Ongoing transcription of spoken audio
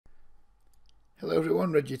Hello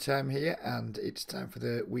everyone, Reggie Time here, and it's time for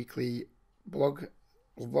the weekly vlog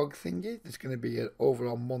thingy. There's going to be an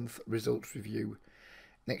overall month results review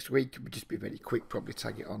next week. We'll just be very quick, probably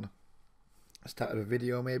tag it on the start of a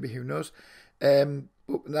video maybe, who knows. But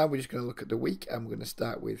now we're just going to look at the week. I'm going to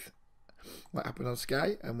start with what happened on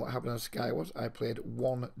Sky, and what happened on Sky was I played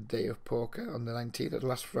one day of poker on the 19th,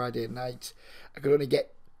 last Friday night. I could only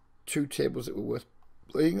get two tables that were worth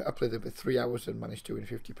playing. I played them for 3 hours and managed to win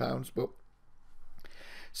 £50, but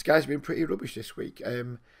Sky's been pretty rubbish this week.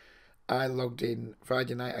 I logged in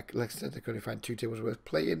Friday night. Like I said, I couldn't find two tables worth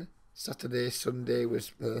playing. Saturday, Sunday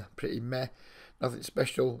was pretty meh. Nothing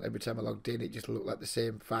special. Every time I logged in, it just looked like the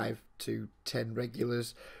same 5 to 10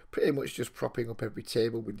 regulars. Pretty much just propping up every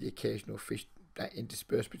table with the occasional fish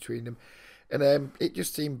interspersed between them. And it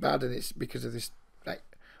just seemed bad, and it's because of this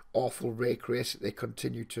awful rake race that they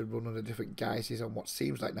continue to run under different guises on what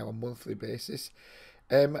seems like now a monthly basis.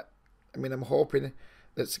 I mean, I'm hoping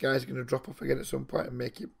that Sky's going to drop off again at some point and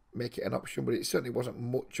make it an option, but it certainly wasn't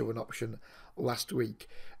much of an option last week,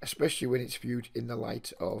 especially when it's viewed in the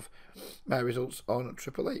light of my results on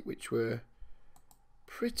Triple Eight, which were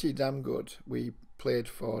pretty damn good. We played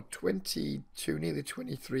for 22, nearly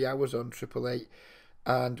 23 hours on Triple Eight,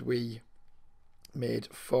 and we made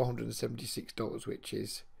 $476, which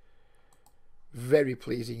is very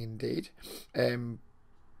pleasing indeed.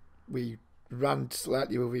 We ran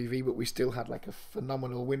slightly over EV, but we still had like a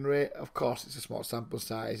phenomenal win rate. Of course, it's a small sample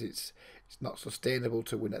size. It's not sustainable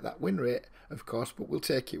to win at that win rate, of course, but we'll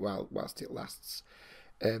take it whilst it lasts.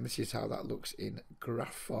 This is how that looks in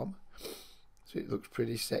graph form. So it looks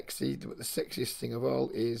pretty sexy. But the sexiest thing of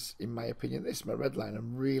all is, in my opinion, this is my red line.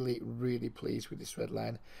 I'm really, really pleased with this red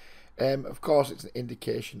line. Of course, it's an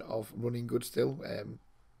indication of running good still.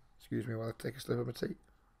 Excuse me while I take a slip of my tea.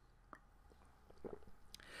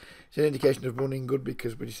 It's an indication of running good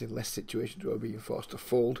because we're just in less situations where we're being forced to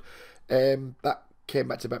fold. That came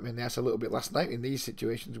back to bite me in the ass a little bit last night in these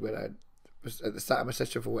situations where I was at the start of my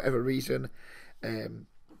session for whatever reason.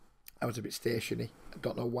 I was a bit stationary. I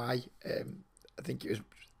don't know why. I think it was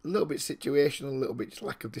a little bit situational, a little bit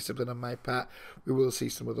lack of discipline on my part. We will see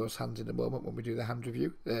some of those hands in a moment when we do the hand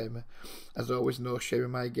review. As always, no shame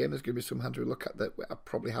in my game. There's going to be some hands we look at that I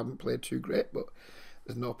probably haven't played too great, but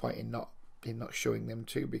there's no point in not showing them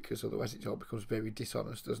too, because otherwise it all becomes very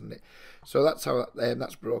dishonest, doesn't it? So that's how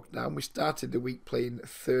that's broken down. We started the week playing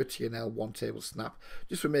 30NL one table snap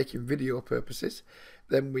just for making video purposes.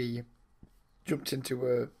 Then we jumped into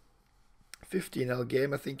a 15L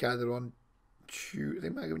game, I think either on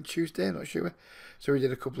Tuesday, I'm not sure. So we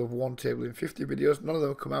did a couple of one table in 50 videos. None of them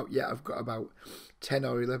have come out yet. I've got about 10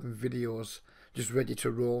 or 11 videos just ready to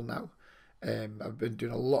roll now. I've been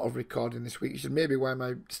doing a lot of recording this week, which is maybe why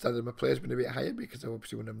my standard of my play has been a bit higher, because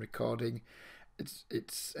obviously when I'm recording,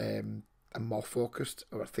 I'm more focused,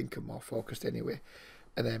 or I think I'm more focused anyway,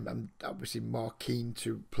 and I'm obviously more keen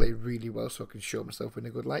to play really well so I can show myself in a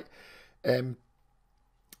good light.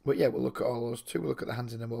 But yeah, we'll look at all those too. We'll look at the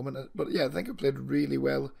hands in a moment. But yeah, I think I played really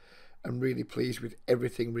well. I'm really pleased with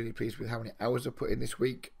everything, really pleased with how many hours I put in this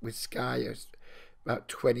week. With Sky, it's about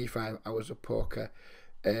 25 hours of poker.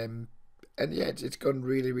 And yeah, it's gone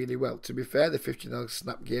really, really well. To be fair, the 15L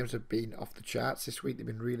snap games have been off the charts this week. They've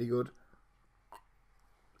been really good.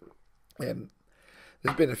 There's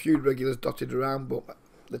been a few regulars dotted around, but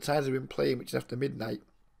the times I've been playing, which is after midnight,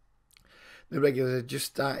 the regulars are just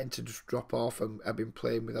starting to just drop off, and I've been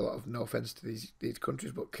playing with a lot of, no offence to these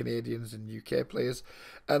countries, but Canadians and UK players.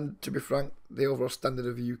 And to be frank, the overall standard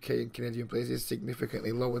of UK and Canadian players is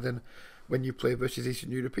significantly lower than when you play versus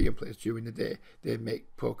Eastern European players during the day. They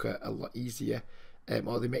make poker a lot easier,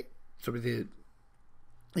 or they make some of the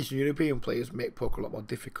Eastern European players make poker a lot more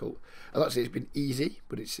difficult. I'm not saying it's been easy,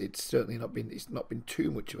 but it's certainly not been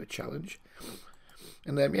too much of a challenge.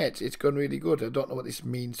 And yeah, it's gone really good. I don't know what this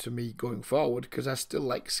means for me going forward, because I still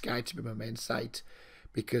like Sky to be my main site,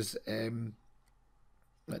 because we're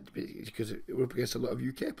up against a lot of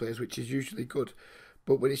UK players, which is usually good.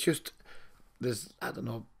 But when it's just, there's, I don't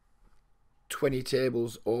know, 20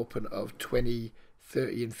 tables open of 20,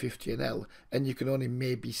 30 and 50NL, and you can only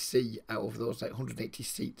maybe see, out of those like 180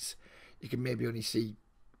 seats, you can maybe only see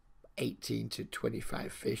 18 to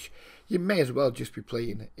 25 fish. You may as well just be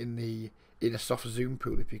playing in a soft zoom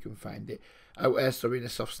pool if you can find it. Sorry, in a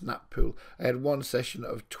soft snap pool. I had one session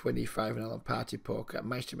of 25NL on party poker. I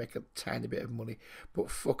managed to make a tiny bit of money,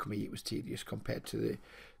 but fuck me, it was tedious compared to the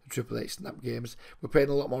Triple Eight snap games. We're playing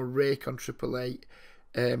a lot more rake on Triple Eight,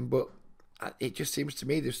 but it just seems to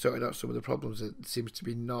me they've sorted out some of the problems. It seems to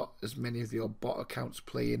be not as many of the old bot accounts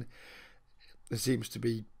playing. There seems to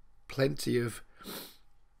be plenty of,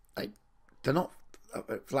 like, they're not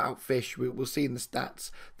flat out fish. We'll see in the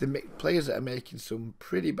stats the players that are making some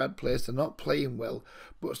pretty bad plays. They're not playing well,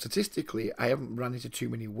 but statistically, I haven't run into too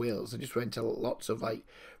many whales. I just ran into lots of like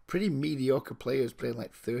pretty mediocre players playing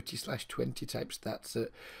like 30/20 type stats. That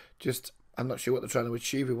just I'm not sure what they're trying to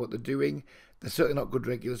achieve and what they're doing. They're certainly not good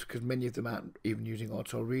regulars because many of them aren't even using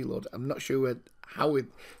auto reload. I'm not sure how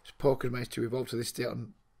poker managed to evolve to this state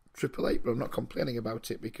on Triple Eight, but I'm not complaining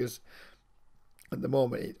about it because at the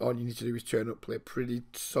moment, all you need to do is turn up, play pretty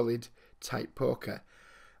solid, tight poker,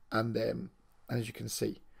 and as you can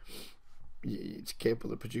see, it's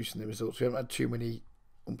capable of producing the results. We haven't had too many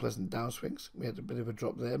unpleasant downswings. We had a bit of a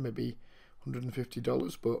drop there, maybe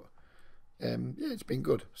 $150, but yeah, it's been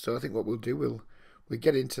good. So I think what we'll do, we'll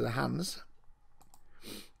get into the hands,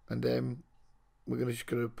 and we're just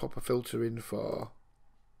gonna pop a filter in for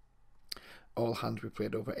all hands we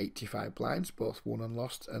played over 85 blinds, both won and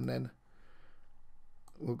lost, and then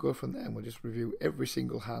we'll go from there and we'll just review every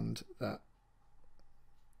single hand that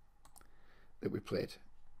we played.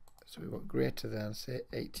 So we want greater than, say,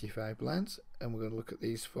 85 blinds, and we're going to look at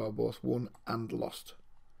these for both won and lost,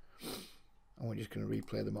 and we're just going to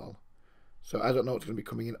replay them all. So I don't know what's going to be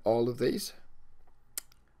coming in all of these.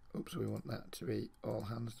 Oops, we want that to be all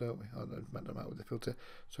hands, don't we? Oh, no, I don't know with the filter.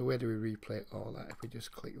 So where do we replay all that? If we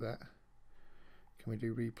just click that, can we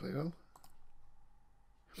do replay all?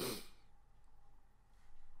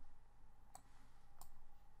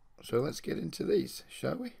 So let's get into these,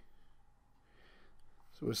 shall we?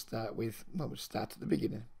 So we'll start with, well, we'll start at the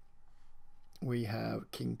beginning. We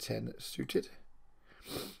have King 10 suited.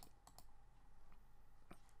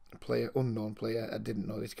 Player, unknown player. I didn't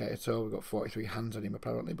know this guy at all. We've got 43 hands on him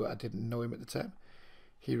apparently, but I didn't know him at the time.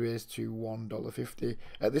 He raised to $1.50.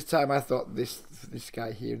 At this time I thought this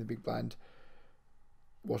guy here in the big blind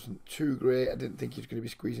wasn't too great. I didn't think he was going to be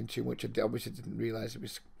squeezing too much. I obviously didn't realise it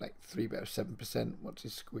was like 3 bet of 7%. What's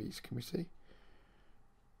his squeeze? Can we see?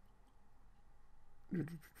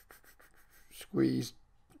 Squeeze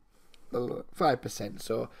 5%.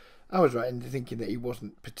 So I was right in thinking that he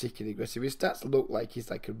wasn't particularly aggressive. His stats look like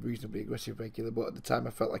he's like a reasonably aggressive regular, but at the time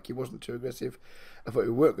I felt like he wasn't too aggressive. I thought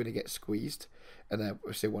we weren't going to get squeezed, and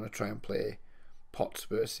I still want to try and play pots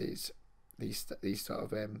versus these sort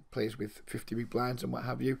of players with 50 big blinds and what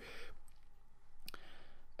have you.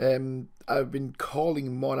 I've been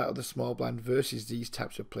calling more out of the small blind versus these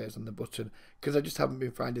types of players on the button because I just haven't been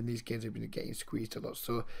finding these games have been getting squeezed a lot.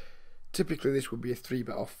 So typically this would be a 3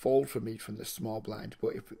 bet or fold for me from the small blind,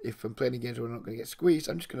 but if I'm playing games where I'm not going to get squeezed,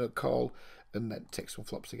 I'm just going to call and then take some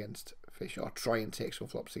flops against fish, or try and take some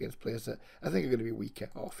flops against players that I think are going to be weaker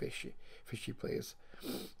or fishy players.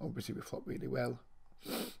 Obviously we flop really well.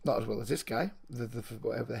 Not as well as this guy,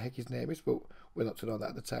 whatever the heck his name is, but we're not to know that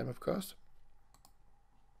at the time, of course.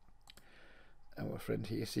 Our friend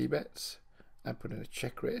here c-bets. I put in a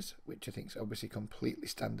check raise, which I think is obviously completely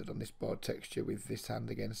standard on this board texture with this hand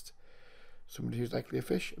against somebody who's likely a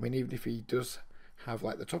fish. I mean, even if he does have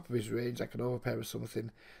like the top of his range, like an overpair or something,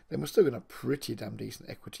 then we're still going to have pretty damn decent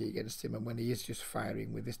equity against him. And when he is just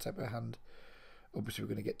firing with this type of hand, obviously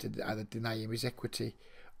we're going to get to either deny him his equity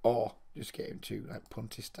or just get him to like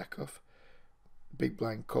punt his stack off. Big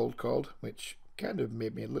blind called, which kind of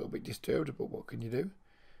made me a little bit disturbed, but what can you do?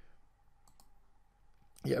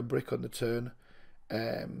 Yeah, a brick on the turn,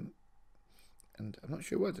 and I'm not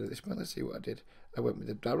sure what I did at this point. Let's see what I did. I went with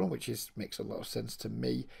the barrel, which makes a lot of sense to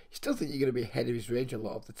me. You still think you're going to be ahead of his range a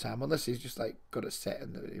lot of the time, unless he's just like got a set,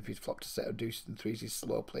 and if he's flopped a set of deuces and threes, he's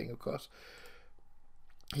slow playing, of course.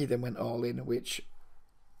 He then went all in, which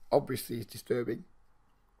obviously is disturbing.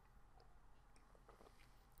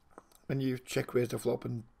 When you check raised a flop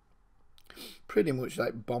and pretty much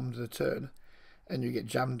like bombed the turn and you get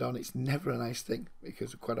jammed on, it's never a nice thing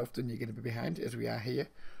because quite often you're going to be behind, as we are here.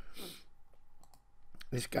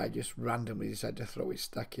 This guy just randomly decided to throw his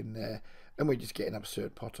stack in there and we're just getting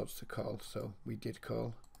absurd pot odds to call, so we did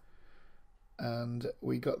call. And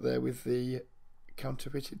we got there with the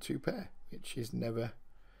counterfeited 2 pair, which is never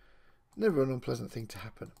an unpleasant thing to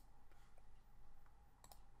happen.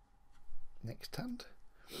 Next hand.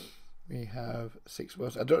 We have 6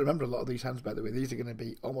 words. I don't remember a lot of these hands, by the way. These are going to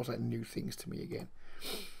be almost like new things to me again.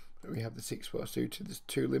 But we have the 6-4 suited. There's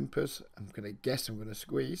 2 limpers. I'm going to guess I'm going to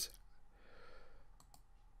squeeze.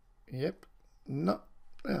 Yep. Not.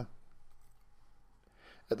 Yeah.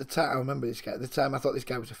 At the time, I remember this guy. At the time, I thought this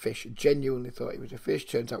guy was a fish. Genuinely thought he was a fish.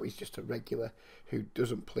 Turns out he's just a regular who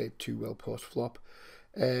doesn't play too well post-flop.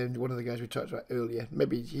 And one of the guys we talked about earlier,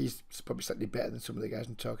 maybe he's probably slightly better than some of the guys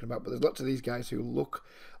I'm talking about, but there's lots of these guys who look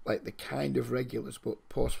like the kind of regulars, but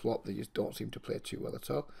post-flop they just don't seem to play too well at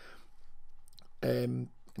all.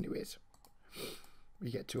 Anyways,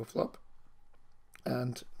 we get to a flop.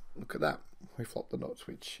 And look at that, we flop the nuts,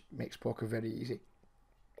 which makes poker very easy.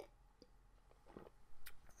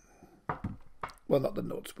 Well, not the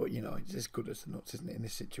nuts, but you know, it's as good as the nuts, isn't it, in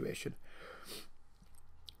this situation?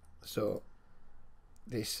 So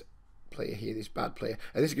this player here, this bad player,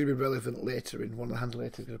 and this is going to be relevant later in one of the hands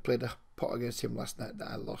later, because I played a pot against him last night that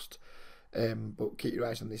I lost. But keep your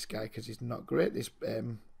eyes on this guy because he's not great. This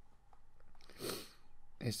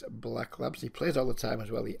is Black Labs. He plays all the time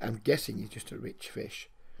as well. I'm guessing he's just a rich fish.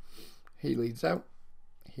 He leads out.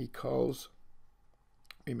 He calls.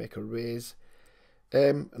 We make a raise.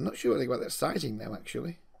 I'm not sure anything about that sizing now,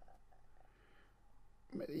 actually.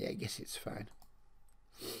 But yeah, I guess it's fine.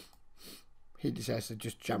 He decides to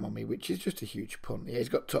just jam on me, which is just a huge punt. Yeah, he's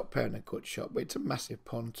got top pair and a good shot, but it's a massive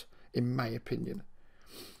punt, in my opinion.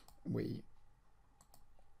 We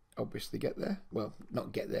obviously get there. Well,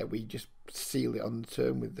 not get there. We just seal it on the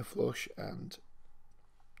turn with the flush and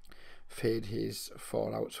fade his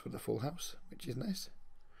 4 outs for the full house, which is nice.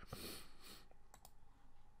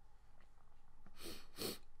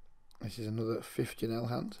 This is another 15L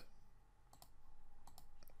hand.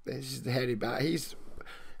 This is the hairy bat. He's,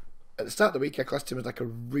 at the start of the week, I classed him as like a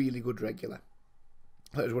really good regular.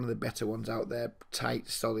 That was one of the better ones out there, tight,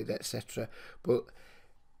 solid, etc. But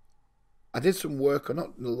I did some work, or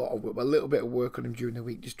not a lot of work, but a little bit of work on him during the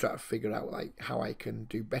week, just trying to figure out like how I can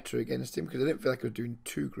do better against him, because I didn't feel like I was doing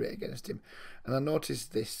too great against him. And I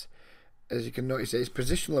noticed this, as you can notice, his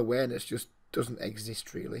positional awareness just doesn't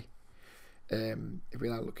exist really. If we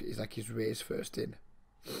now look at his raise first in,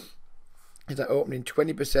 he's like opening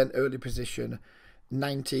 20% early position,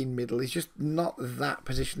 19 middle. He's just not that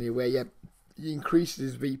positionally aware yet. He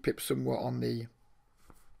increases his VPIP somewhat on the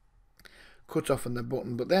cut off and the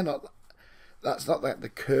button, but they're not. That's not like the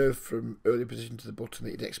curve from early position to the button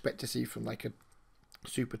that you'd expect to see from like a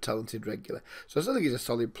super talented regular. So I still think he's a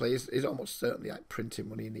solid player. He's almost certainly like printing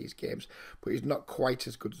money in these games, but he's not quite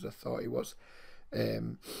as good as I thought he was.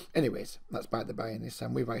 Anyways, that's by the by in this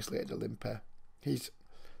time. We've isolated a limper. He's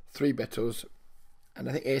 3-bet us, and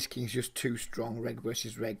I think Ace King's just too strong, reg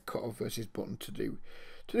versus reg, cut off versus button to do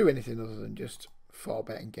anything other than just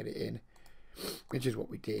 4-bet and get it in, which is what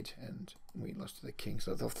we did, and we lost to the king.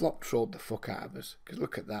 So the flop trolled the fuck out of us, because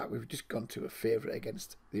look at that, we've just gone to a favourite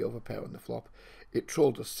against the overpair on the flop. It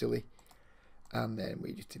trolled us silly, and then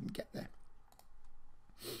we just didn't get there.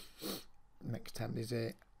 Next hand is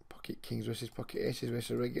a pocket kings versus pocket aces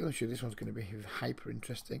versus regular. I'm sure this one's going to be hyper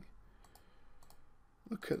interesting.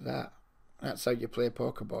 Look at that. That's how you play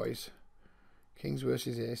poker, boys. Kings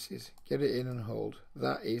versus aces. Get it in and hold.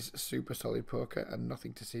 That is super solid poker and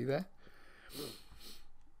nothing to see there.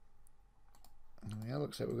 Yeah,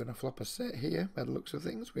 looks like we're going to flop a set here by the looks of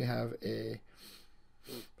things. We have a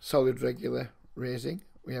solid regular raising.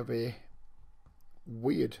 We have a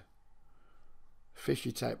weird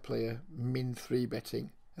fishy type player min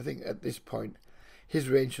 3-betting. I think at this point his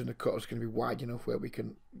range from the cut is going to be wide enough where we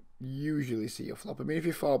can usually see a flop. I mean, if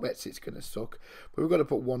he 4-bets, it's going to suck, but we've got to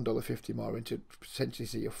put $1.50 more in to potentially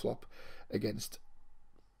see a flop against,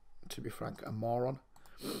 to be frank, a moron.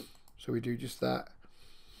 So we do just that.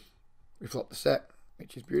 We flop the set,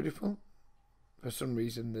 which is beautiful. For some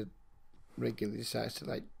reason, the regular decides to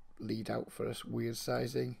like lead out for us, weird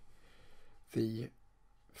sizing. The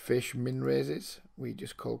fish min raises. We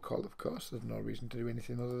just call, of course. There's no reason to do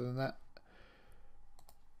anything other than that.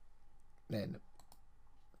 Then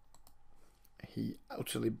he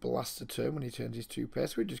utterly blasts the turn when he turns his 2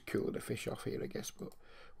 pairs. So we just cool the fish off here, I guess, but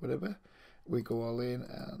whatever. We go all in,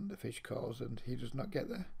 and the fish calls, and he does not get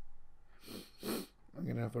there. I'm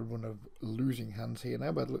going to have a run of losing hands here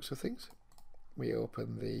now by the looks of things. We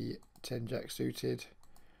open the 10-jack suited.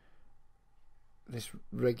 This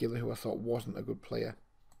regular, who I thought wasn't a good player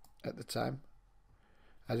at the time.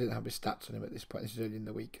 I didn't have his stats on him at this point. This is early in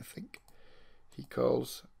the week, I think. He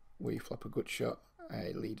calls. We flop a good shot.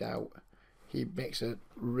 I lead out. He makes a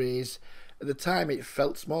raise. At the time, it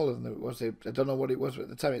felt smaller than it was. I don't know what it was, but at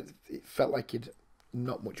the time, it felt like he'd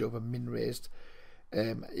not much over min raised.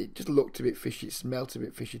 It just looked a bit fishy. It smelt a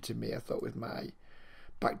bit fishy to me. I thought with my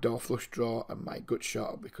backdoor flush draw and my gut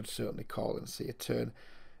shot, we could certainly call and see a turn.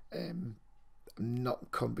 I'm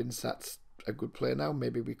not convinced that's a good play now.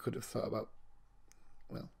 Maybe we could have thought about,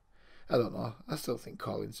 well, I don't know. I still think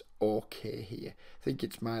calling's okay here. I think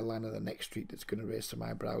it's my line of the next street that's going to raise some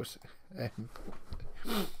eyebrows.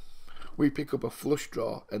 We pick up a flush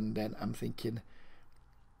draw, and then I'm thinking,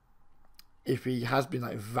 if he has been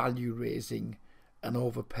like value raising an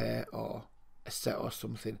overpair or a set or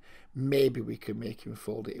something, maybe we could make him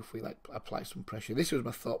fold it if we like apply some pressure. This was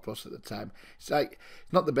my thought process at the time. It's like,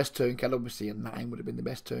 it's not the best turn card. Obviously a 9 would have been the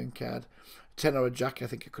best turn card. 10 or a jack I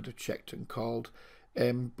think I could have checked and called,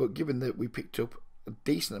 but given that we picked up a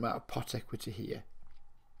decent amount of pot equity here,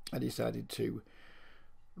 I decided to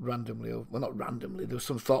randomly, well not randomly, there was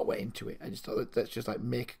some thought went into it. I just thought, let's just like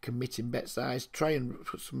make a committing bet size, try and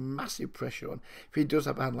put some massive pressure on. If he does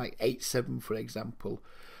have a hand like 8-7 for example,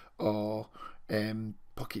 or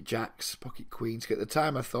pocket jacks, pocket queens. At the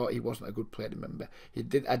time I thought he wasn't a good player, remember.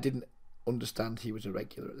 I didn't understand he was a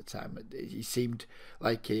regular at the time. He seemed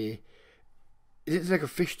like he didn't seem like a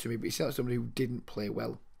fish to me, but he seemed like somebody who didn't play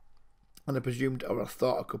well. And I presumed, or I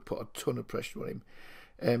thought I could put a ton of pressure on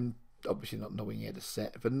him. Obviously not knowing he had a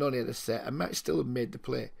set. If I'd known he had a set, I might still have made the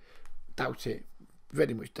play. Doubt it.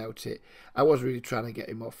 Very much doubt it. I was really trying to get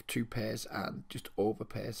him off 2 pairs and just over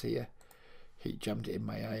pairs here. He jammed it in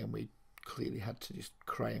my eye and we clearly had to just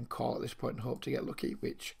cry and call at this point and hope to get lucky,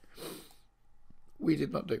 which we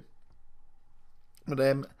did not do. But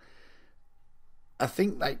I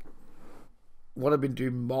think like what I've been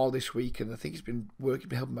doing more this week, and I think it's been working,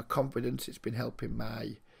 been helping my confidence, it's been helping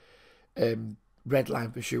my red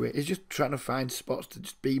line for sure, is just trying to find spots to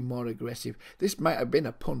just be more aggressive. This might have been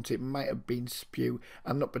a punt, it might have been spew.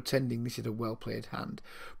 I'm not pretending this is a well played hand,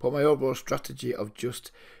 but my overall strategy of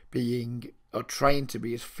just being, or trying to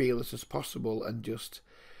be as fearless as possible and just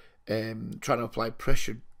trying to apply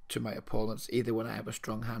pressure to my opponents, either when I have a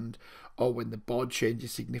strong hand or when the board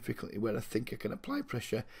changes significantly where I think I can apply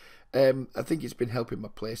pressure. I think it's been helping my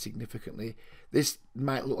play significantly. This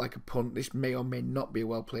might look like a punt, this may or may not be a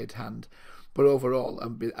well played hand, but overall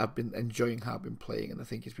I've been enjoying how I've been playing, and I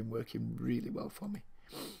think it's been working really well for me.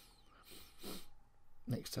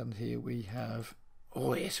 Next hand here we have,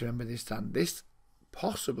 oh yes, remember this hand. This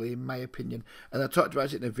possibly, in my opinion, and I talked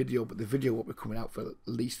about it in a video, but the video won't be coming out for at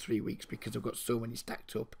least 3 weeks because I've got so many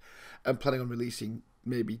stacked up. I'm planning on releasing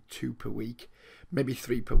maybe 2 per week, maybe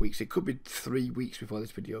 3 per week. So it could be 3 weeks before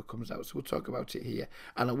this video comes out. So we'll talk about it here,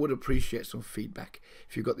 and I would appreciate some feedback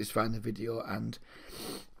if you got this far in the video and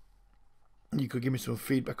you could give me some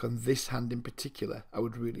feedback on this hand in particular. I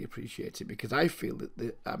would really appreciate it, because I feel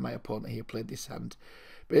that my opponent here played this hand,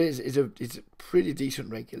 but it's a pretty decent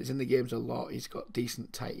regular. He's in the games a lot. He's got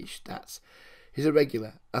decent tightish stats. He's a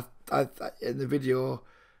regular. In the video,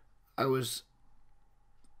 I was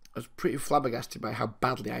pretty flabbergasted by how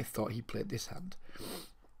badly I thought he played this hand.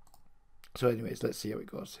 So anyways, let's see how it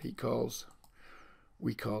goes. He calls,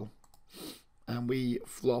 we call, and we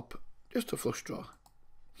flop just a flush draw.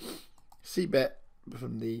 C-bet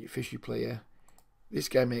from the fishy player. This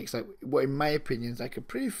guy makes like what in my opinion is like a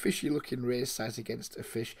pretty fishy looking raise size against a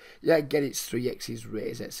fish. Yeah, I get it's 3x's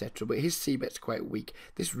raise, etc. But his C-bet's quite weak.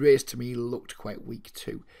 This raise to me looked quite weak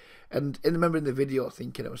too. And I remember in the video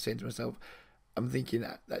thinking, I was saying to myself, I'm thinking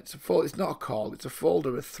that's a fold. It's not a call. It's a fold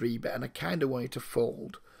or a 3-bet, and I kind of wanted to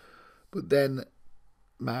fold, but then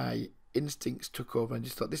my instincts took over and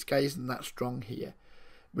just thought this guy isn't that strong here.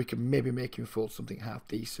 We can maybe make him fold something half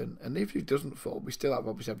decent, and if he doesn't fold, we still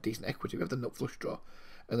obviously have decent equity. We have the nut flush draw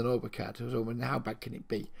and an overcard. So how bad can it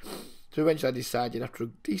be? So eventually I decided after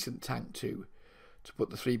a decent tank to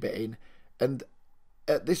put the 3-bet in, and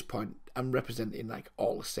at this point I'm representing like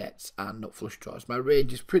all the sets and nut flush draws. My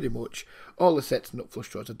range is pretty much all the sets and nut flush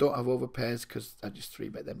draws. I don't have overpairs because I just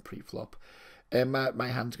 3-bet them pre-flop. My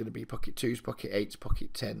hand's going to be pocket 2s, pocket 8s,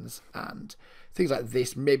 pocket 10s, and things like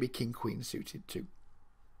this, maybe king queen suited too.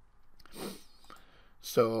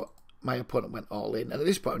 So my opponent went all in, and at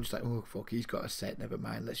this point I'm just like, oh fuck, he's got a set, never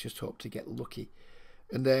mind, let's just hope to get lucky.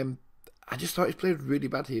 And I just thought he's played really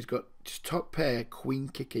bad here. He's got just top pair queen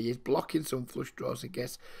kicker. He's blocking some flush draws, I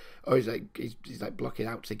guess, or he's like blocking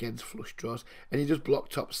outs against flush draws, and he just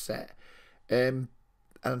blocked top set. And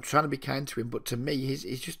I'm trying to be kind to him, but to me he's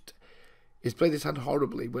played this hand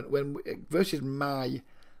horribly. When versus my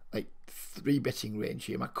like 3-betting range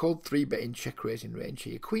here, my cold 3-betting check raising range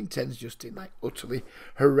here, queen 10's just in like utterly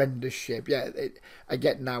horrendous shape. Yeah, I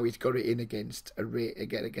get now he's got it in against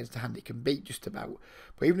against a hand he can beat just about,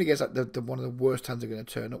 but even against like the one of the worst hands I'm going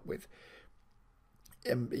to turn up with,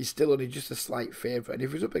 he's still only just a slight favourite. And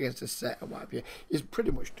if he's up against a set or what have you, he's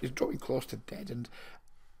drawing close to dead. And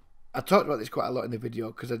I talked about this quite a lot in the video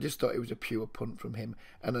because I just thought it was a pure punt from him.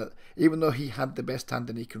 And even though he had the best hand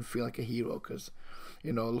and he can feel like a hero because,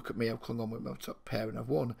 you know, look at me, I've clung on with my top pair and I've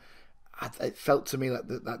won. It felt to me like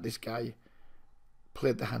that this guy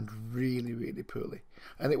played the hand really, really poorly.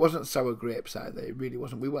 And it wasn't sour grapes either. It really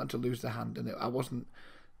wasn't. We wanted to lose the hand, and I wasn't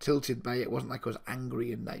tilted by it. It wasn't like I was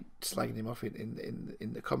angry and like slagging him off in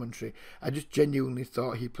the commentary. I just genuinely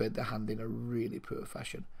thought he played the hand in a really poor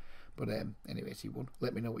fashion. But anyways, he won.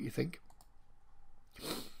 Let me know what you think.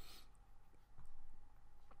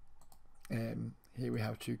 Here we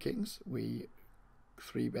have two kings. We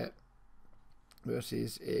 3-bet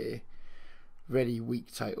versus a very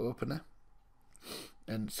weak tight opener.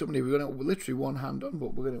 And somebody we're going to literally one hand on,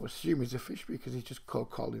 but we're going to assume he's a fish because he's just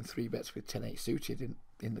calling 3-bets with 10-8 suited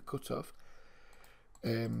in the cutoff.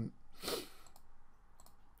 So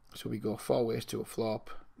we go 4 ways to a flop.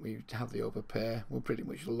 We have the overpair. We're pretty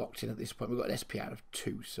much locked in at this point. We've got an SPR of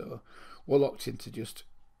 2, so we're locked into just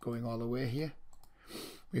going all the way here.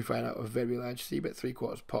 We find out a very large C-bet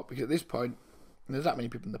 3/4 pot, because at this point there's that many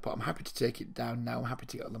people in the pot. I'm happy to take it down now. I'm happy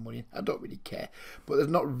to get all the money in. I don't really care, but there's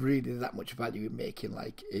not really that much value in making,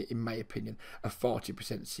 like, in my opinion, a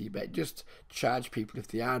 40% C-bet. Just charge people if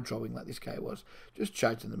they are drawing like this guy was. Just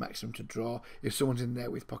charge them the maximum to draw. If someone's in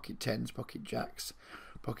there with pocket 10s, pocket jacks,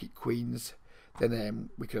 pocket queens, then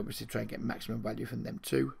we can obviously try and get maximum value from them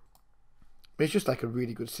too. But it's just like a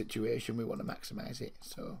really good situation. We want to maximise it,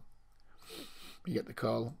 so we get the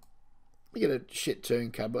call. We get a shit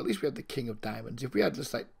turn card, but at least we have the king of diamonds. If we had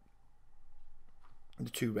just like the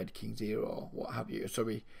 2 red kings here or what have you,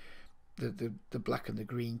 sorry, the black and the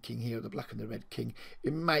green king here, or the black and the red king,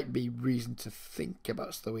 it might be reason to think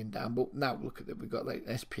about slowing down. But now look at that, we've got like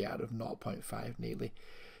an SPR of 0.5 nearly.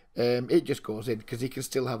 It just goes in because he can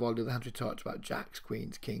still have all the other hands we talked about: jacks,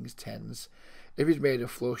 queens, kings, 10s. If he's made a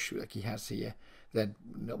flush like he has here, then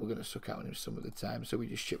no, we're going to suck out on him some of the time. So we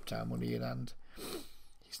just shipped our money in and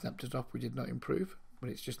he snapped us off. We did not improve, but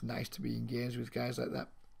it's just nice to be engaged with guys like that.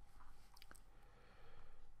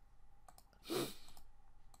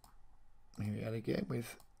 Here we are again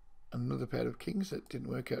with another pair of kings that didn't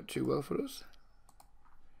work out too well for us.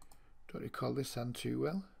 Don't recall this hand too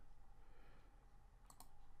well.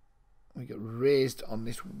 We got raised on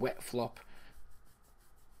this wet flop.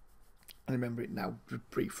 I remember it now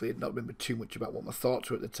briefly. I don't remember too much about what my thoughts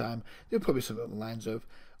were at the time. There were probably something on the lines of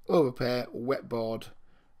overpair, wet board.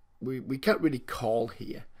 We can't really call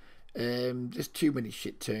here. There's too many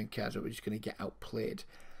shit turn cards that we're just going to get outplayed.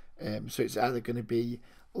 So it's either going to be,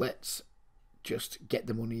 let's just get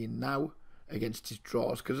the money in now against his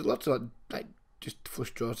draws, because there's lots of like just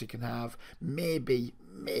flush draws he can have. Maybe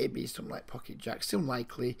some like pocket jacks. Still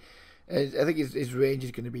likely. I think his range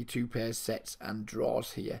is going to be 2 pairs, sets, and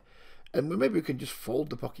draws here. And maybe we can just fold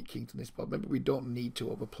the pocket kings on this board. Maybe we don't need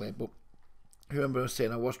to overplay. But remember I was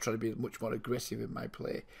saying I was trying to be much more aggressive in my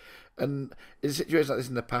play. And in situations like this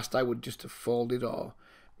in the past, I would just have folded or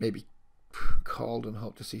maybe called and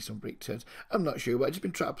hoped to see some brick turns. I'm not sure, but I've just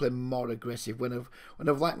been trying to play more aggressive. When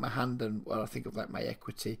I've liked my hand and I think I've liked my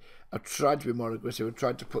equity, I've tried to be more aggressive. I've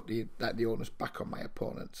tried to put the onus back on my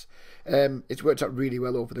opponents. It's worked out really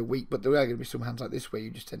well over the week, but there are going to be some hands like this where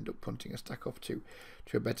you just end up punting a stack off to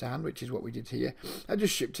a better hand, which is what we did here. I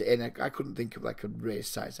just shipped it in. I couldn't think of like a raise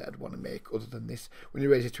size that I'd want to make other than this. When you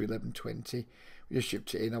raise it to 11.20, we just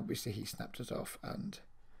shipped it in. Obviously he snapped us off and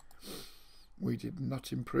we did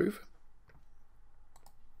not improve.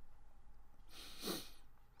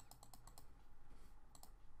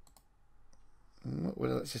 What would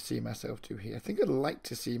I like to see myself do here? I think I'd like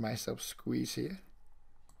to see myself squeeze here,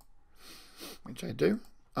 which I do.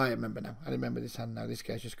 I remember now. I remember this hand now. This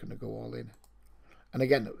guy's just going to go all in. And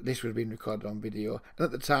again, this would have been recorded on video. And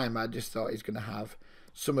at the time, I just thought he's going to have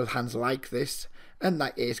some of the hands like this, and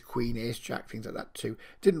like ace, queen, ace, jack, things like that too.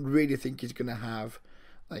 Didn't really think he's going to have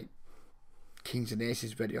like kings and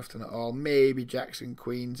aces very often at all. Maybe jacks and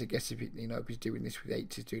queens. I guess if he's doing this with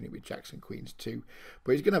eights, he's doing it with jacks and queens too.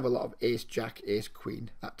 But he's going to have a lot of ace, jack, ace,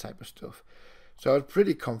 queen, that type of stuff. So I was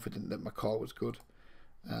pretty confident that my call was good,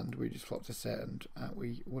 and we just flopped a set. And aren't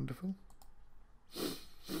we wonderful?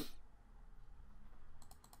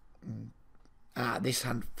 This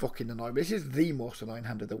hand fucking annoying me. This is the most annoying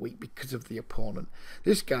hand of the week because of the opponent.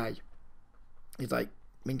 This guy is like,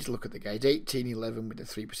 just look at the guy. He's 18-11 with a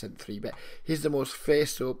 3% 3-bet. He's the most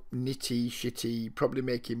face-up, nitty, shitty, probably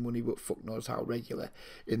making money, but fuck knows how regular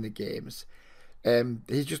in the games.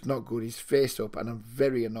 He's just not good. He's face-up, and I'm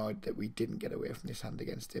very annoyed that we didn't get away from this hand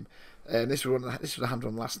against him. This was a hand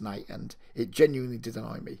run last night, and it genuinely did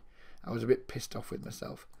annoy me. I was a bit pissed off with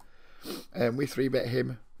myself. We 3-bet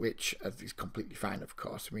him, which is completely fine, of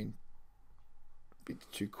course. I mean,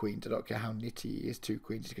 2 queens. I don't care how nitty he is. 2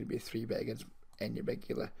 queens is going to be a 3-bet against any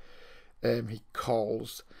regular. He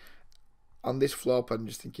calls on this flop. I'm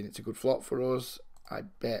just thinking it's a good flop for us. I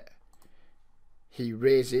bet he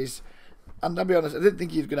raises, and I'll be honest, I didn't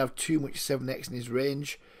think he was going to have too much 7x in his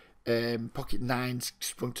range. Pocket 9s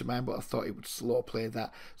sprung to mind, but I thought he would slow play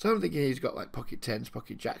that. So I'm thinking he's got like pocket 10s,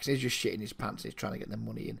 pocket jacks. He's just shitting his pants and he's trying to get the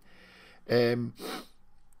money in.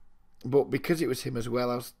 But because it was him as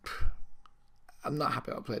well, I'm not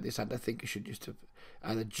happy I played this hand. I think I should just have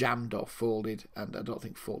either jammed or folded, and I don't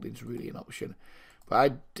think folding's really an option. But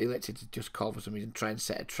I elected to just call for some reason, try and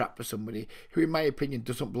set a trap for somebody who, in my opinion,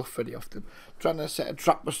 doesn't bluff very often. Trying to set a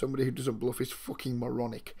trap for somebody who doesn't bluff is fucking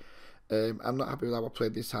moronic. I'm not happy with how I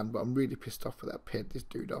played this hand, but I'm really pissed off that I paid this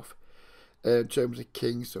dude off. In terms of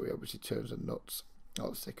king, so he obviously turns the nuts, or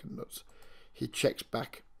the second nuts. He checks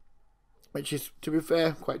back, which is, to be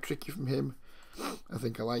fair, quite tricky from him. I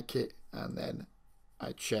think I like it, and then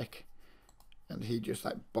I check, and he just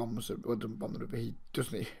like bombs. Well, doesn't bomb the river. He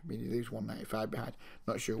doesn't. I mean, he leaves 195 behind.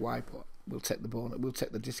 Not sure why, but we'll take the bonus. We'll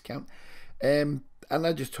take the discount. And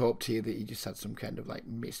I just hoped here that he just had some kind of like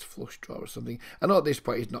missed flush draw or something. I know at this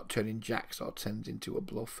point he's not turning jacks or tens into a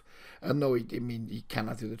bluff. I know he can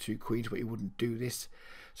have the other two queens, but he wouldn't do this.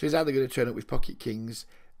 So he's either going to turn up with pocket kings,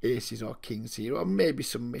 aces, or kings here, or maybe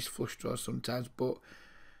some missed flush draws sometimes. But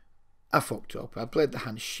I fucked up. I played the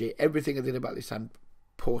hand shit. Everything I did about this hand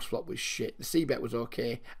post flop was shit. The c-bet was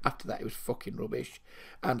okay. After that, it was fucking rubbish,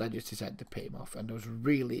 and I just decided to pay him off. And I was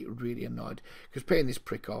really, really annoyed because paying this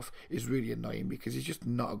prick off is really annoying because he's just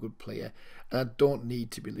not a good player, and I don't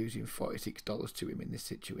need to be losing $46 to him in this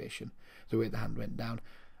situation. The way the hand went down,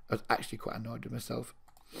 I was actually quite annoyed with myself.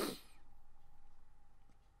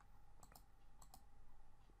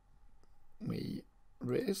 We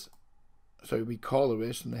raise, so we call a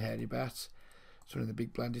raise from the hairy bats. So in the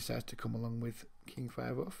big blind decides to come along with king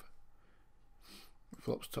 5 off.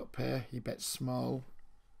 Flops top pair. He bets small.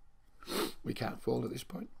 We can't fold at this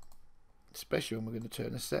point, especially when we're going to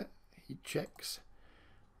turn a set. He checks.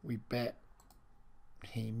 We bet.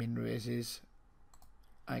 He min raises.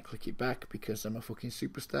 I click it back because I'm a fucking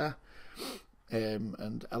superstar,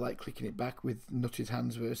 and I like clicking it back with nutted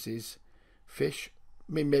hands versus fish.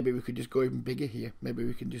 I mean, maybe we could just go even bigger here. Maybe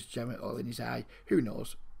we can just jam it all in his eye. Who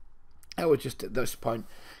knows? I was just at this point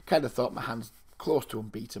kind of thought my hand's close to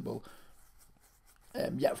unbeatable.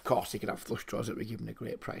 Yeah, of course he could have flush draws that we're giving a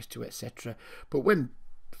great price to, etc. But when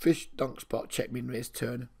fish, donk, spot, check, min, raise,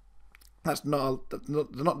 turn, they're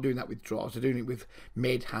not doing that with draws. They're doing it with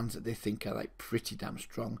made hands that they think are like pretty damn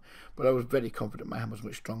strong. But I was very confident my hand was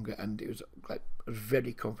much stronger, and it was like I was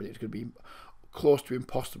very confident it was going to be close to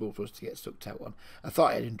impossible for us to get sucked out on. I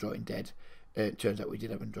thought I had him drawing dead. It turns out we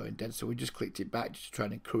did have him drawing dead, so we just clicked it back just to try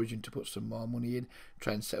and encourage him to put some more money in,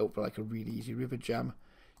 try and set up for like a really easy river jam.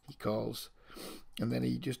 He calls, and then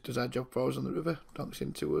he just does our job for us on the river, donks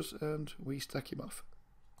into us, and we stack him off.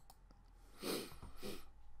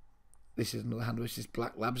 This is another hand which is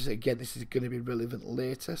Black Labs. Again, this is going to be relevant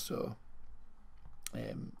later, so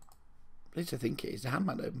I need to think it is. The hand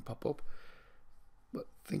might not even pop up, but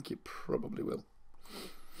I think it probably will.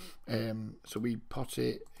 So we pot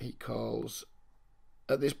it, he calls.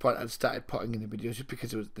 At this point I'd started potting in the video just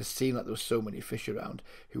because there seemed like there was so many fish around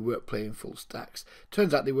who weren't playing full stacks.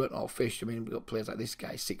 Turns out they weren't all fish. I mean, we've got players like this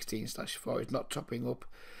guy, 16/4, he's not topping up.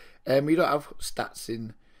 You don't have stats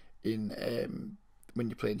in when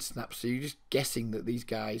you're playing snaps, so you're just guessing that these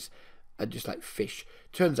guys are just like fish.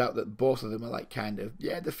 Turns out that both of them are like kind of,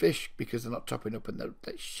 yeah, they're fish because they're not topping up and they're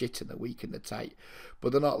like shit and they're weak and they're tight,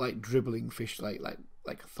 but they're not like dribbling fish like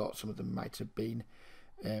I thought some of them might have been.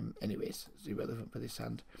 Anyways, it's irrelevant for this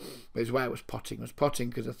hand. But it's why I was potting. I was potting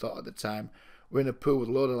because I thought at the time we're in a pool with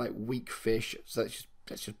a load of like weak fish, so let's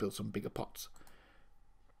just build some bigger pots.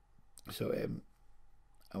 So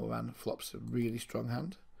our man flops a really strong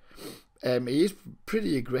hand. He is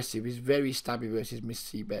pretty aggressive. He's very stabby versus missed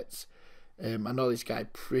c-bets. I know this guy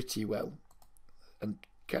pretty well and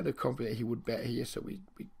kind of confident he would bet here, so we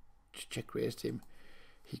just check raised him.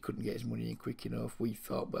 He couldn't get his money in quick enough. We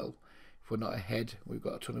thought, well, if we're not ahead, we've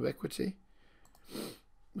got a ton of equity.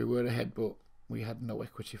 We were ahead, but we had no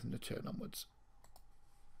equity from the turn onwards.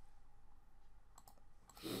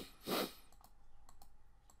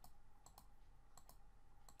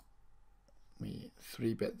 We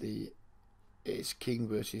 3-bet the ace king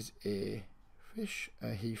versus a fish.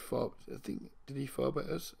 He 4, I think, did he 4-bet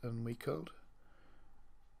us and we called?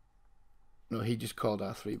 No, he just called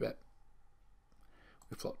our 3-bet.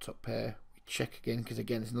 We flop top pair. We check again because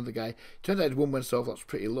again it's another guy. Turns out his 1-1 soft flop's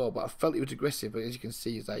pretty low, but I felt he was aggressive. But as you can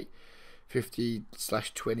see, he's like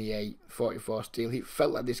 50/28, 44 steal. He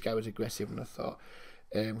felt like this guy was aggressive, and I thought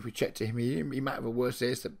if we check to him, he might have a worse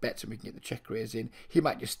ace that bets and we can get the check raise in. He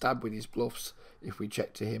might just stab with his bluffs if we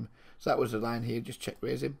check to him. So that was the line here, just check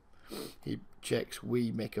raise him. He checks,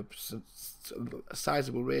 we make a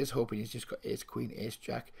sizable raise, hoping he's just got ace queen, ace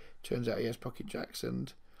jack. Turns out he has pocket jacks,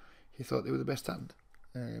 and he thought they were the best hand,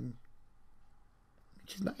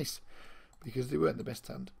 which is nice because they weren't the best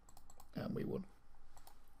hand, and we won.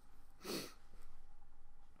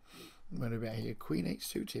 What about here? Queen 8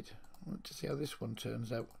 suited. I want to see how this one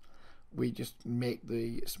turns out. We just make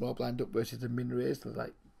the small blind up versus the min raise. There's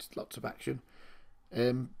like lots of action.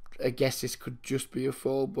 I guess this could just be a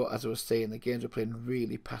fold, but as I was saying, the games are playing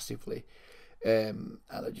really passively. And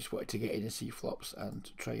I just wanted to get in and see flops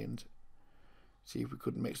and try and see if we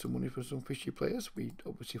couldn't make some money for some fishy players. We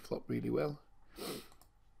obviously flop really well.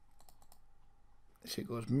 So it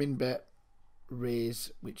goes min bet,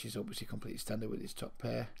 raise, which is obviously completely standard with his top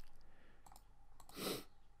pair.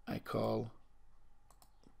 I call.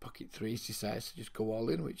 Pocket threes, decides to just go all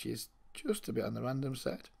in, which is just a bit on the random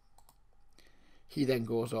side. He then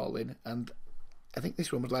goes all in, and I think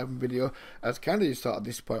this one was live on video. I was kind of just thought at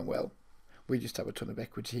this point, well, we just have a ton of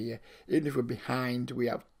equity here. Even if we're behind, we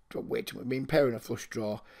have way too much. I mean, pairing a flush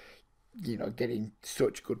draw, you know, getting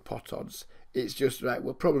such good pot odds. It's just, right,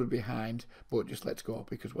 we're probably behind, but just let's go,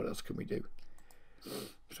 because what else can we do?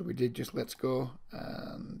 So we did just let's go,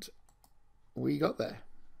 and we got there.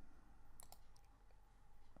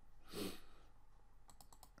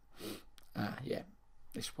 Yeah,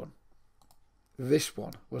 this one. This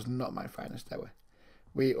one was not my finest hour.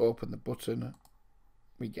 We open the button.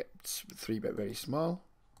 We get 3-bet very small.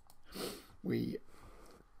 We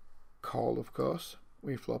call, of course.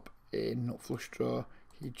 We flop a nut flush draw.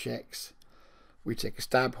 He checks. We take a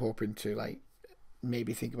stab, hoping to like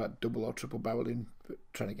maybe think about double or triple barreling,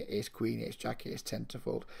 trying to get ace queen, ace jack, ace 10 to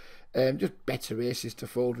fold. Just better aces to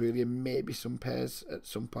fold really, and maybe some pairs at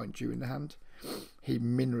some point during the hand. He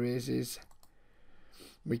min raises.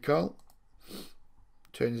 We call.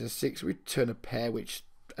 Turn is a 6. We turn a pair, which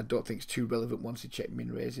I don't think is too relevant once he check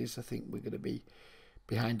min raises. I think we're going to be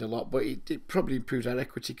behind a lot, but it probably improves our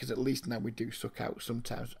equity, because at least now we do suck out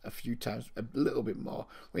sometimes, a few times, a little bit more.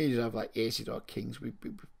 When you just have like aces or kings, we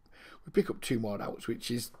pick up 2 more outs,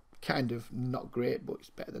 which is kind of not great, but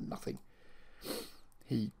it's better than nothing.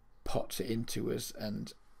 He pots it into us,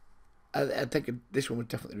 and I think this one was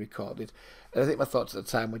definitely recorded. And I think my thoughts at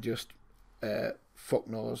the time were just fuck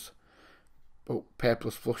knows, but pair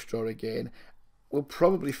plus flush draw again. We're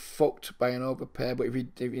probably fucked by an overpair, but if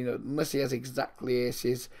you know, unless he has exactly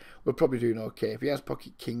aces, we're probably doing okay. If he has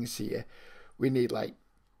pocket kings here, we need like,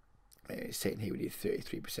 it's saying here we need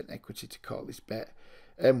 33% equity to call this bet.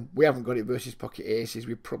 We haven't got it versus pocket aces.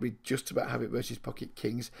 We probably just about have it versus pocket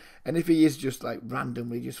kings. And if he is just like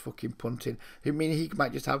randomly just fucking punting, I mean, he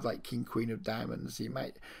might just have like king queen of diamonds. He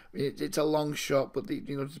might. It's a long shot, but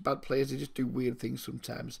you know, bad players, they just do weird things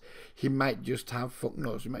sometimes. He might just have fuck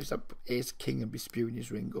knows. He might just have ace king and be spewing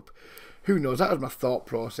his ring up. Who knows? That was my thought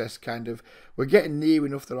process. Kind of, we're getting near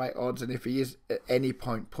enough the right odds, and if he is at any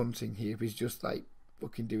point punting here, if he's just like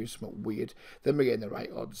fucking doing something weird, then we're getting the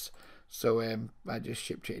right odds. So I just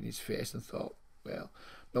shipped it in his face and thought, well,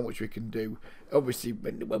 not much we can do. Obviously,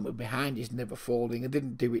 when we're behind, he's never folding. I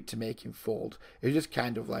didn't do it to make him fold. It was just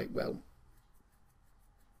kind of like, well,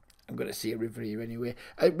 I'm going to see a river here anyway.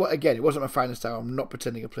 Again, it wasn't my finest hour. I'm not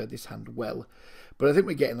pretending I played this hand well. But I think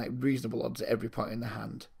we're getting like reasonable odds at every point in the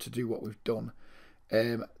hand to do what we've done.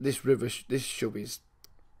 This river, this shove is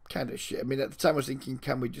kind of shit. I mean, at the time I was thinking,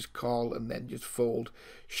 can we just call and then just fold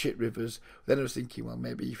shit rivers? Then I was thinking, well,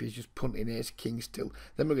 maybe if he's just punting ace king still,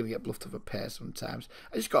 then we're going to get bluffed of a pair sometimes.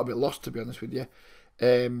 I just got a bit lost, to be honest with you,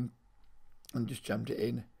 and just jammed it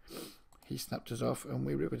in. He snapped us off and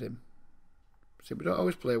we rivered him. See, we don't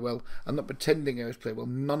always play well. I'm not pretending I always play well.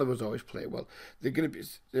 None of us always play well.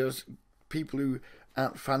 There's people who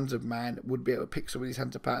aren't fans of mine would be able to pick some of these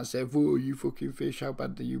hands apart and say, "Whoa, you fucking fish, how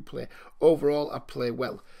bad do you play?" Overall, I play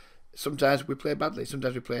well. Sometimes we play badly.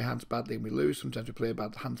 Sometimes we play hands badly and we lose. Sometimes we play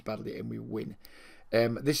hands badly and we win.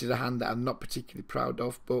 This is a hand that I'm not particularly proud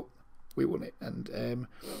of, but we won it. And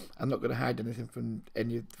I'm not going to hide anything from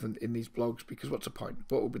in these blogs, because what's the point?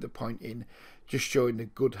 What would be the point in just showing the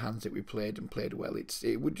good hands that we played and played well?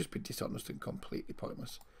 It would just be dishonest and completely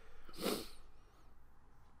pointless.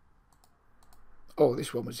 Oh,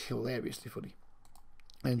 this one was hilariously funny.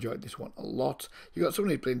 I enjoyed this one a lot. You got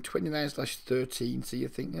someone who's playing 29/13, so you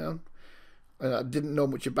think, you know, I didn't know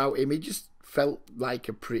much about him. He just felt like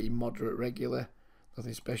a pretty moderate regular.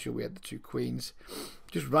 Nothing special. We had the 2 queens.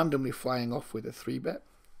 Just randomly flying off with a 3-bet,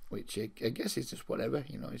 which I guess is just whatever.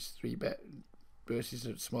 You know, it's 3-bet versus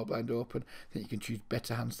a small blind open. I think you can choose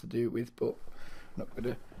better hands to do it with, but I'm not going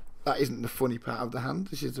to. That isn't the funny part of the hand.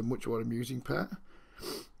 This is the much more amusing part.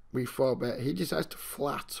 We 4-bet. He decides to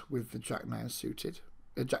flat with the Jack 9 suited.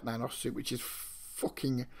 A Jack 9 offsuit, which is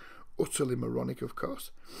fucking utterly moronic, of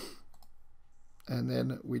course. And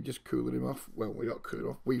then we just cooled him off. Well, we got cooled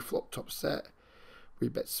off. We flop top set. We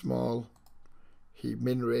bet small. He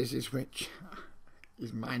min raises, which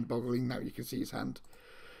is mind boggling. Now you can see his hand.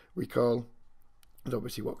 We call. There's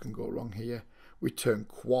obviously what can go wrong here. We turn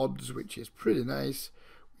quads, which is pretty nice.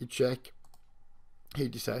 We check. He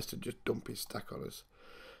decides to just dump his stack on us.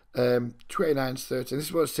 29, 13. This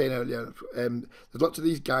is what I was saying earlier. There's lots of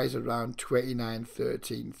these guys around 29,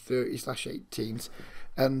 13, 30/18s,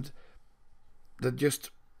 and they're just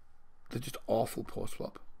awful post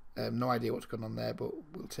flop. No idea what's going on there, but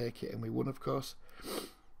we'll take it, and we won, of course.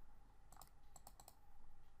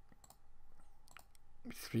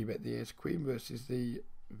 3-bet the ace queen versus the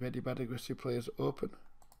very bad aggressive players open.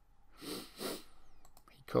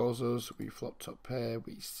 He calls us, we flop top pair,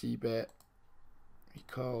 we c-bet. He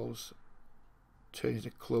calls, turns a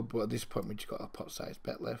club, but at this point we just got a pot size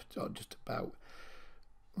bet left, or just about.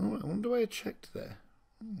 Oh, I wonder why I checked there.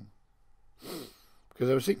 Because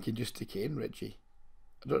I was thinking just stick it in, Reggie.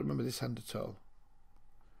 I don't remember this hand at all.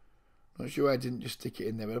 Not sure why I didn't just stick it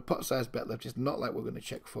in there. But a pot size bet left, it's not like we're going to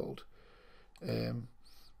check fold.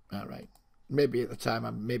 Alright. Maybe at the time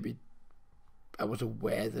I was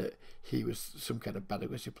aware that he was some kind of bad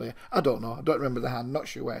aggressive player. I don't know. I don't remember the hand. Not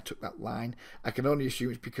sure where I took that line. I can only assume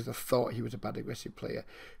it's because I thought he was a bad aggressive player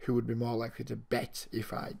who would be more likely to bet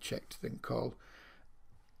if I checked than call.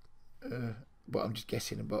 But I'm just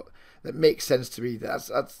guessing. But that makes sense to me.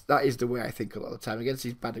 That is the way I think a lot of the time against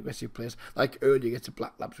these bad aggressive players. Like earlier against the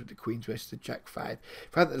Black Labs with the Queens versus the Jack 5.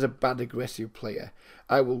 If I think there's a bad aggressive player,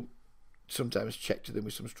 I will sometimes check to them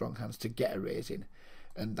with some strong hands to get a raise in,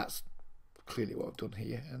 and that's clearly what I've done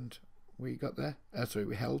here, and we got there. Sorry,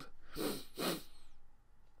 we held.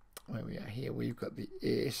 Where we are here, we've got the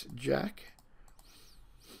ace jack.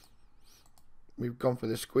 We've gone for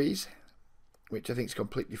the squeeze, which I think is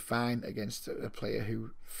completely fine against a player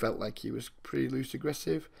who felt like he was pretty loose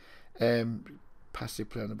aggressive. Passive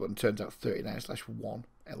play on the button, turns out 39/1,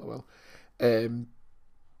 lol.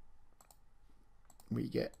 We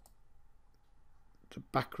get the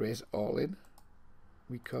back raise all in.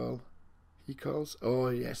 We call. He calls. Oh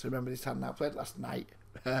yes, I remember this hand now. I played last night.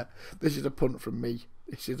 This is a punt from me.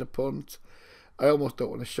 This is a punt. I almost don't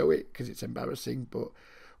want to show it because it's embarrassing, but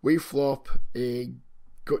we flop a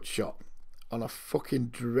gut shot on a fucking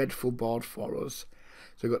dreadful board for us.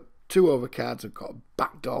 So we've got 2 overcards. I've got a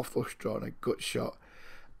backdoor flush draw and a gut shot,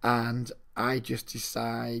 and I just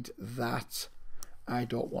decide that I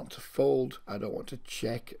don't want to fold. I don't want to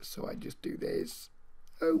check, so I just do this.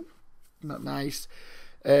 Oh, not nice.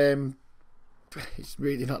 It's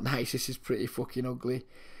really not nice. This is pretty fucking ugly.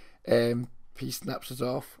 He snaps us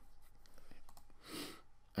off,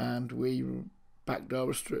 and we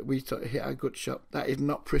backdoor we hit our gut shot. That is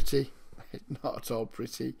not pretty. It's not at all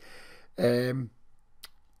pretty. Yeah,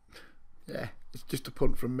 it's just a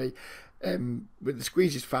punt from me. But the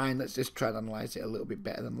squeeze is fine. Let's just try and analyse it a little bit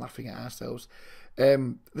better than laughing at ourselves.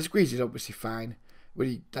 The squeeze is obviously fine.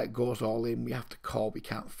 When that goes all in, we have to call, we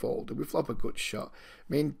can't fold. And we flop a gut shot.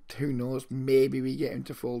 I mean, who knows? Maybe we get him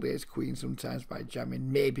to fold ace queen sometimes by jamming.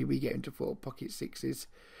 Maybe we get him to fold pocket 6s,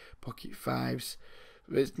 pocket 5s.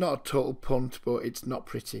 It's not a total punt, but it's not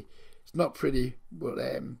pretty. It's not pretty, but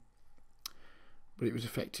it was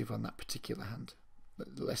effective on that particular hand.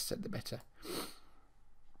 The less said, the better.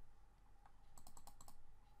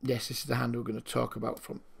 Yes, this is the hand we're going to talk about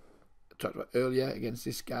earlier against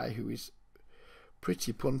this guy who is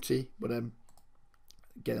pretty punty, but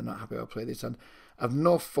again, I'm not happy how I play this hand. I've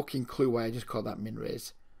no fucking clue why I just called that min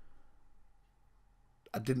raise.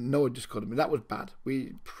 I didn't know I just called it min. That was bad.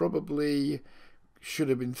 We probably should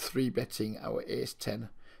have been 3-betting our ace 10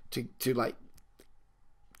 to like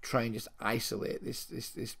try and just isolate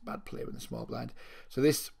this bad player in the small blind. So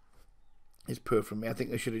this is poor from me. I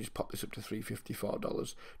think I should have just popped this up to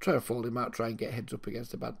 $354. Try and fold him out, try and get heads up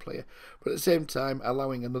against a bad player. But at the same time,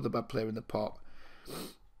 allowing another bad player in the pot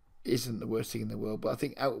isn't the worst thing in the world. But I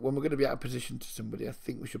think when we're going to be out of position to somebody, I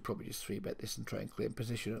think we should probably just 3-bet this and try and claim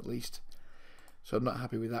position at least. So I'm not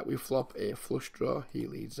happy with that. We flop a flush draw. He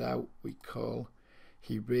leads out. We call.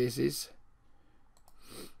 He raises.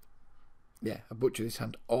 Yeah, I butcher this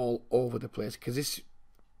hand all over the place because this.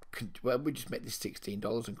 Well, we just make this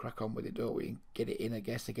 $16 and crack on with it, don't we? And get it in, I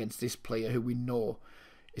guess, against this player who we know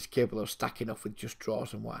is capable of stacking off with just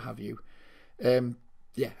draws and what have you.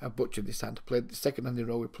 Yeah, I butchered this hand. Played the second hand in a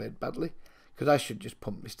row we played badly because I should just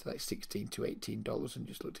pump this to like $16 to $18 and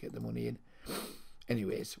just look to get the money in.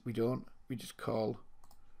 Anyways, we don't. We just call.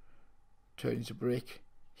 Turns a break.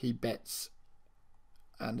 He bets.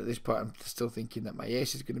 And at this point, I'm still thinking that my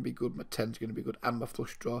ace is going to be good, my 10 is going to be good, and my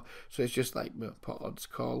flush draw. So it's just like pot odds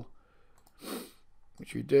call,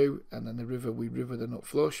 which we do. And then the river, we river the nut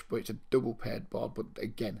flush, but it's a double paired board. But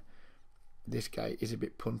again, this guy is a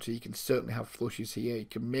bit punty. You can certainly have flushes here. You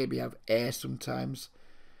can maybe have air sometimes.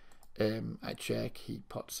 I check, he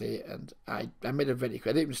pots it, and I made a very quick. I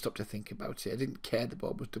didn't even stop to think about it. I didn't care the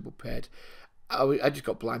ball was double paired. I just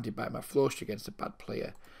got blinded by my flush against a bad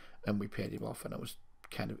player, and we paired him off, and I was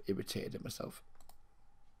kind of irritated at myself.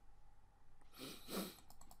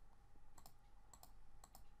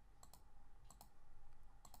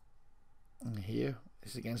 And here,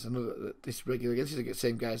 this is against another, this regular, this is against the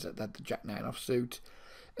same guys that had the Jack 9 offsuit.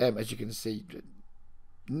 As you can see,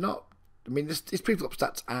 not, I mean, his pre-flop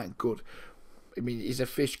stats aren't good. I mean, he's a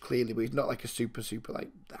fish clearly, but he's not like a super like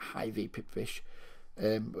the high VPIP fish.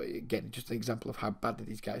 But again, just an example of how badly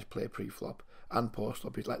these guys play pre-flop and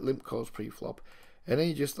post-flop. He's like limp calls pre-flop, and then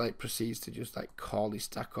he just like proceeds to just like call his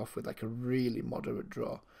stack off with like a really moderate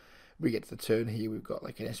draw. We get to the turn here, we've got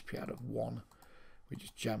like an SPR of 1. We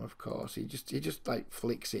just jam, of course. He just like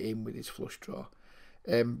flicks it in with his flush draw.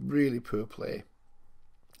 Really poor play.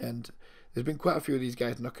 And there's been quite a few of these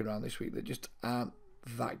guys knocking around this week that just aren't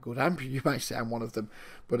that good. You might say I'm one of them,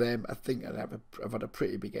 but I think I've had a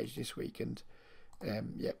pretty big edge this week, and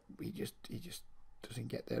yeah, he just doesn't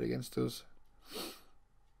get there against us.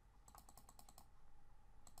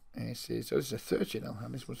 Aces. So this is a 13L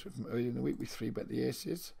hand. This must be from earlier in the week. We 3-bet the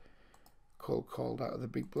aces. Called out of the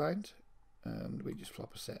big blind. And we just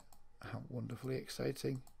flop a set. How wonderfully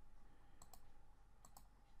exciting.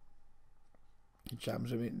 He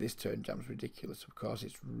jams. I mean, this turn jams ridiculous. Of course,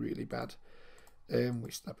 it's really bad.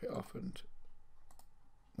 We snap it off and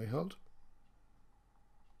we hold.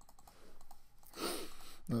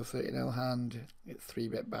 Another 13L hand. Get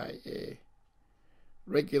 3-bet by a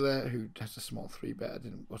regular who has a small 3-bet. I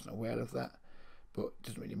wasn't aware of that, but it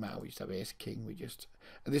doesn't really matter. We just have ace king. We just,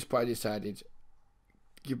 at this point I decided,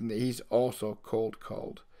 given that he's also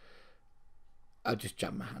called, I'll just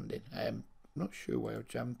jam my hand in. I'm not sure why I've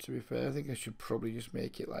jammed, to be fair. I think I should probably just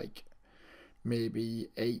make it like maybe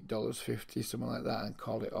 $8.50, something like that, and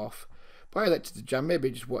call it off. But I elected to jam. Maybe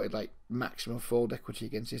I just wanted like maximum fold equity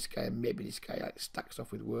against this guy, and maybe this guy like stacks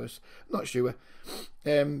off with worse. Not sure.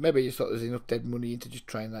 Maybe I just thought there's enough dead money to just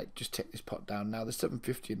try and like just take this pot down. Now there's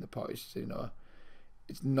 750 in the pot. Is, you know,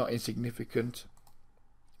 it's not insignificant.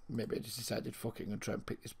 Maybe I just decided, fuck it, I'm going to try and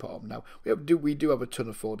pick this pot up now. We do have a ton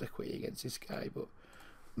of fold equity against this guy, but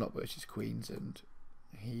not versus queens, and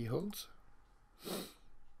he holds.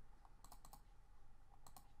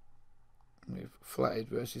 We've flatted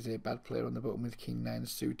versus a bad player on the bottom with king 9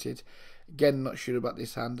 suited. Again, not sure about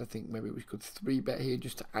this hand. I think maybe we could 3-bet here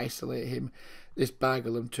just to isolate him. This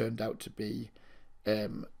Bargolum turned out to be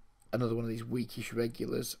another one of these weakish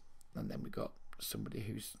regulars, and then we got somebody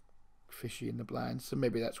who's fishy in the blind, so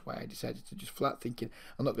maybe that's why I decided to just flat, thinking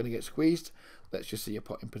I'm not going to get squeezed. Let's just see a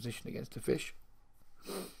pot in position against a fish.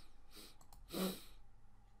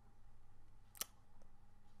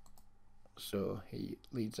 So he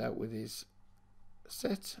leads out with his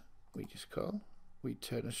set. We just call. We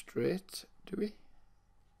turn a straight, do we?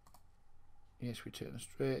 Yes, we turn a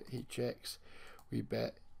straight. He checks. We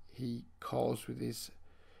bet. He calls with his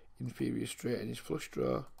inferior straight and his flush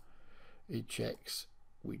draw. He checks.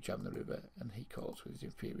 We jam the river, and he calls with his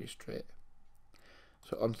inferior straight.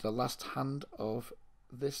 So on to the last hand of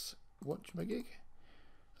this whatchamagig.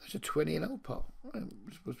 That's a 20L pot. It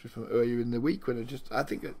supposed to be from earlier in the week when I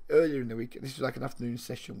think earlier in the week, this was like an afternoon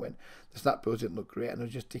session when the snap pros didn't look great, and I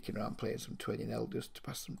was just dicking around playing some 20L just to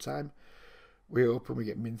pass some time. We open, we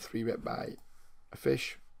get min 3-bet by a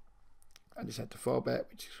fish. I decide to 4-bet,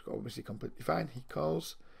 which is obviously completely fine. He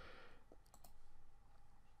calls.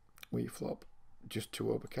 We flop just 2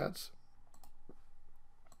 overcards.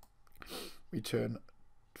 We turn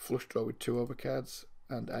flush draw with 2 overcards,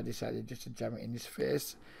 and I decided just to jam it in his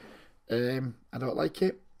face. I don't like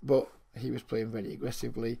it, but he was playing very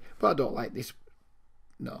aggressively. But I don't like this.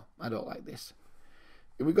 No, I don't like this.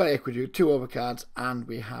 We've got equity with 2 overcards, and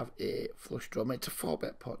we have a flush draw. I mean, it's a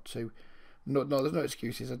 4-bet pot too. No, there's no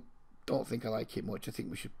excuses. I don't think I like it much. I think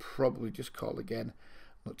we should probably just call again,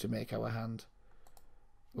 not to make our hand.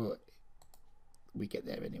 But we get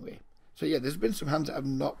there anyway. So yeah, there's been some hands that have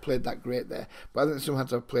not played that great there, but I think some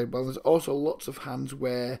hands have played well. There's also lots of hands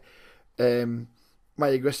where my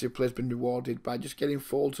aggressive play has been rewarded by just getting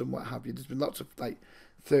folds and what have you. There's been lots of like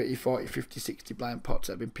 30, 40, 50, 60 blind pots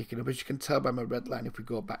that I've been picking up. As you can tell by my red line, if we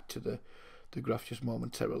go back to the graph just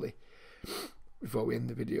momentarily before we end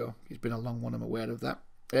the video. It's been a long one, I'm aware of that.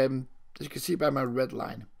 As you can see by my red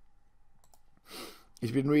line,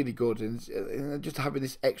 he's been really good, and just having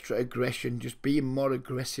this extra aggression, just being more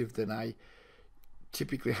aggressive than I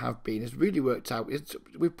typically have been, has really worked out.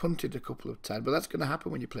 We've punted a couple of times, but that's going to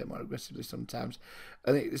happen when you play more aggressively sometimes.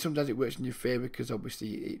 I think sometimes it works in your favour because obviously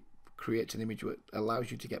it creates an image that allows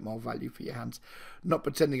you to get more value for your hands. Not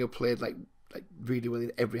pretending I've played like like really well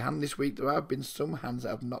in every hand this week. There have been some hands that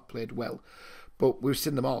have not played well, but we've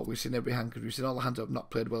seen them all. We've seen every hand because we've seen all the hands that have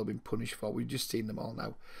not played well being punished for. We've just seen them all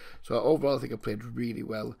now. So overall, I think I played really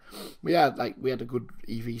well. We had a good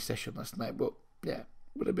EV session last night, but yeah,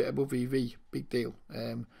 we're a bit above EV. Big deal.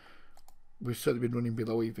 We've certainly been running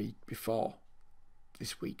below EV before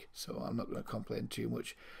this week, so I'm not going to complain too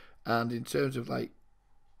much. And in terms of like,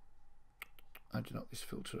 how do you knock this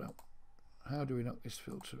filter out? How do we knock this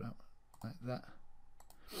filter out? Like that.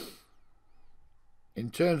 In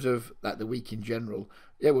terms of like the week in general,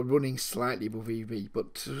 yeah, we're running slightly above EV,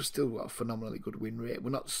 but we're still got a phenomenally good win rate. We're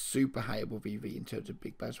not super high above EV in terms of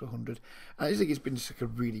big buys for 100. And I just think it's been just like a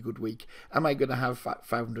really good week. Am I going to have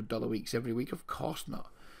 $500 weeks every week? Of course not.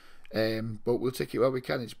 But we'll take it where we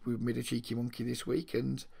can. We've made a cheeky monkey this week,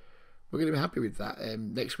 and we're going to be happy with that.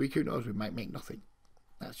 Next week, who knows? We might make nothing.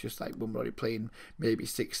 That's just like when we're already playing maybe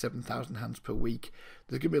 6,000-7,000 hands per week.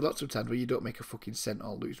 There's going to be lots of times where you don't make a fucking cent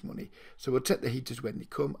or lose money. So we'll take the heaters when they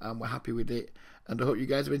come, and we're happy with it. And I hope you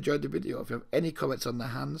guys have enjoyed the video. If you have any comments on the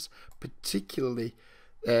hands, particularly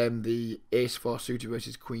the Ace 4 suited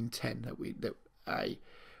versus Queen 10 that I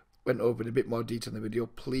went over in a bit more detail in the video,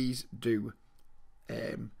 please do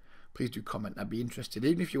comment. I'd be interested,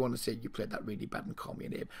 even if you want to say you played that really bad and call me a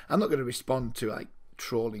name. I'm not going to respond to like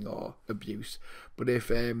trolling or abuse, but if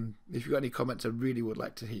you've got any comments, I really would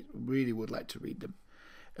like to read them.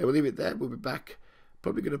 We'll leave it there. We'll be back.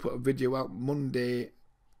 Probably going to put a video out Monday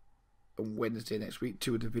and Wednesday next week,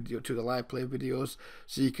 two of the live play videos,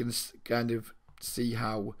 so you can kind of see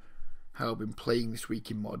how I've been playing this week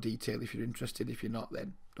in more detail. If you're interested, if you're not,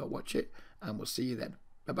 then don't watch it, and we'll see you then.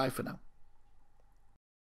 Bye bye for now.